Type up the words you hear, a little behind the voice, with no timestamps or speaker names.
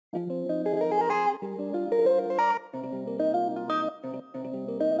So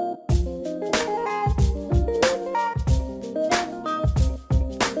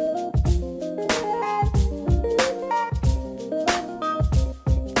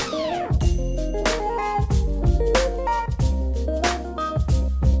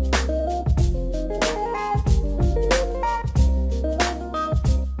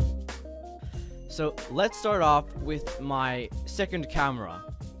let's start off with my second camera.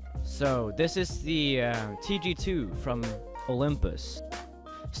 So this is the TG2 from Olympus.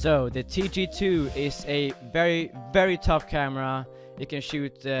 So the TG2 is a very tough camera. It can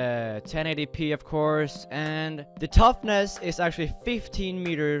shoot 1080p of course, and the toughness is actually 15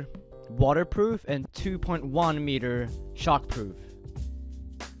 meter waterproof and 2.1 meter shockproof.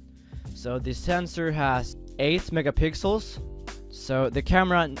 So the sensor has 8 megapixels. So the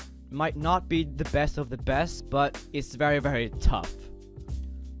camera might not be the best of the best, but it's very tough.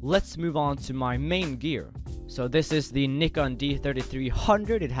 Let's move on to my main gear. So this is the Nikon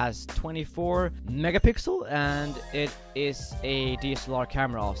D3300. It has 24 megapixel and it is a DSLR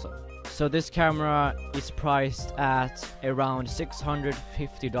camera also. So this camera is priced at around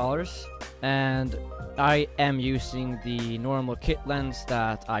 $650, and I am using the normal kit lens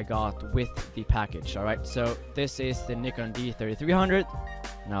that I got with the package. Alright, so this is the Nikon D3300.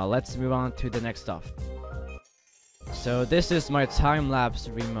 Now let's move on to the next stuff. So this is my time-lapse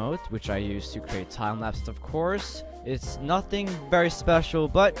remote, which I use to create time-lapse of course. It's nothing very special,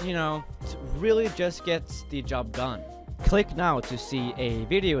 but you know, it really just gets the job done. Click now to see a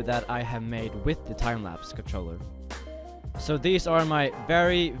video that I have made with the time-lapse controller. So these are my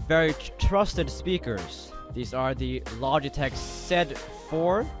very trusted speakers. These are the Logitech Z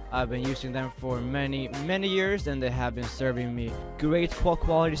 4. I've been using them for many years, and they have been serving me great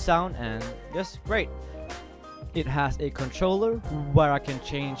quality sound and just great. It has a controller where I can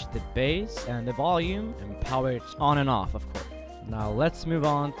change the bass and the volume and power it on and off of course. Now let's move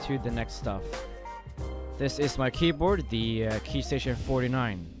on to the next stuff. This is my keyboard, the Keystation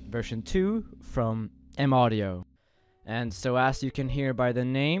 49 version 2 from M-Audio. And so as you can hear by the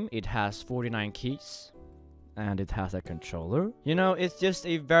name, it has 49 keys. And it has a controller. You know, it's just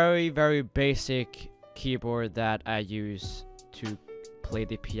a very basic keyboard that I use to play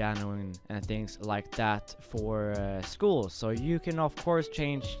the piano and things like that for school. So you can of course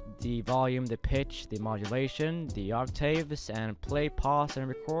change the volume, the pitch, the modulation, the octaves, and play, pause, and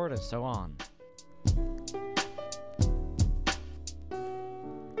record, and so on.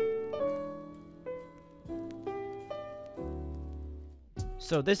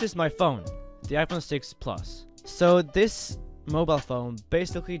 So this is my phone, the iPhone 6 Plus. So this mobile phone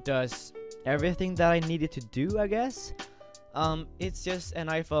basically does everything that I needed to do, I guess. It's just an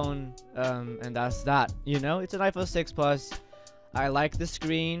iPhone, and that's that. You know, it's an iPhone 6 Plus. I like the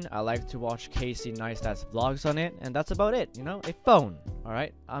screen. I like to watch Casey Neistat's vlogs on it, and that's about it. You know, a phone. All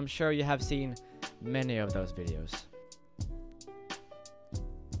right. I'm sure you have seen many of those videos.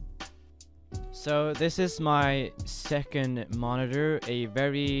 So this is my second monitor, a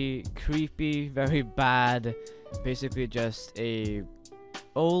very creepy, very bad, basically just a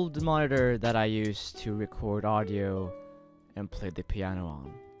old monitor that I use to record audio and play the piano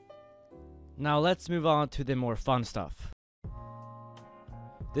on. Now let's move on to the more fun stuff.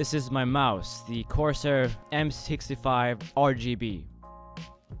 This is my mouse, the Corsair M65 RGB.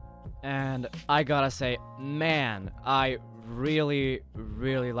 And I gotta say, man, I really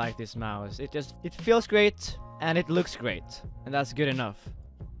like this mouse. It feels great and it looks great, and that's good enough.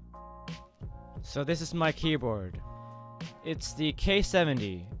 So this is my keyboard. It's the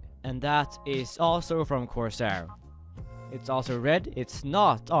K70, and that is also from Corsair. It's also red. It's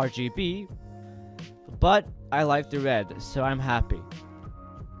not RGB, but I like the red, so I'm happy.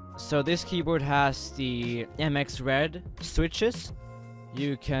 So this keyboard has the MX Red switches.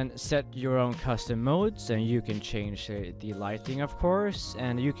 You can set your own custom modes, and you can change the lighting of course,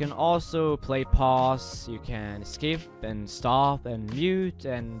 and you can also play pause, you can skip and stop and mute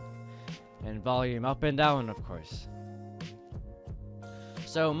and volume up and down of course.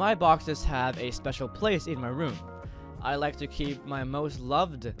 So my boxes have a special place in my room. I like to keep my most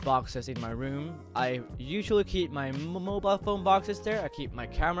loved boxes in my room. I usually keep my mobile phone boxes there. I keep my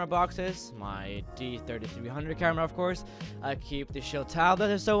camera boxes, my D3300 camera of course. I keep the Shield tablet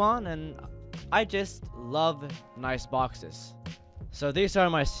and so on, and I just love nice boxes. So these are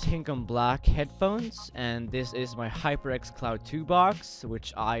my Syncom Black headphones, and this is my HyperX Cloud 2 box,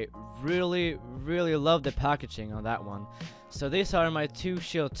 which I really love the packaging on that one. So these are my two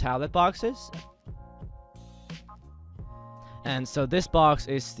Shield tablet boxes. And so this box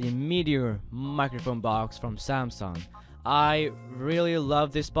is the Meteor microphone box from Samsung. I really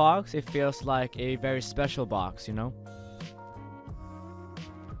love this box. It feels like a very special box, you know?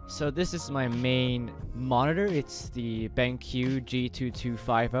 So this is my main monitor. It's the BenQ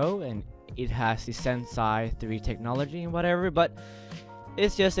G2250 and it has the Sensei 3 technology and whatever, but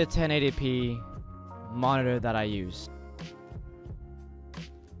it's just a 1080p monitor that I use.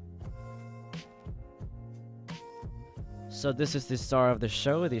 So this is the star of the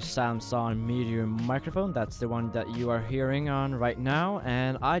show, the Samsung Meteor microphone. That's the one that you are hearing on right now,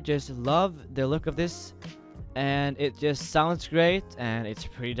 and I just love the look of this, and it just sounds great, and it's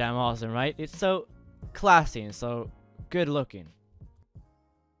pretty damn awesome, right? It's so classy and so good looking.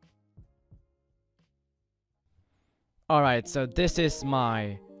 Alright, so this is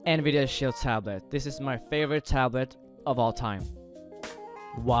my Nvidia Shield tablet. This is my favorite tablet of all time.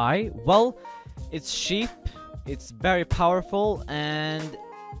 Why? Well, it's cheap, it's very powerful, and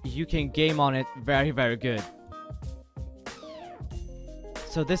you can game on it very good.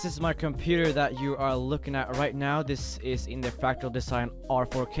 So this is my computer that you are looking at right now. This is in the Fractal Design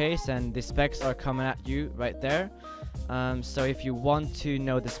R4 case, and the specs are coming at you right there. So if you want to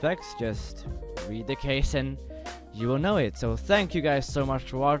know the specs, just read the case and you will know it. So thank you guys so much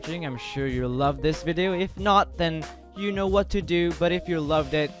for watching. I'm sure you loved this video. If not, then you know what to do. But if you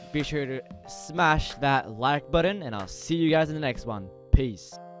loved it, be sure to smash that like button, and I'll see you guys in the next one.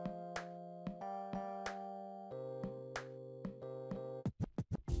 Peace.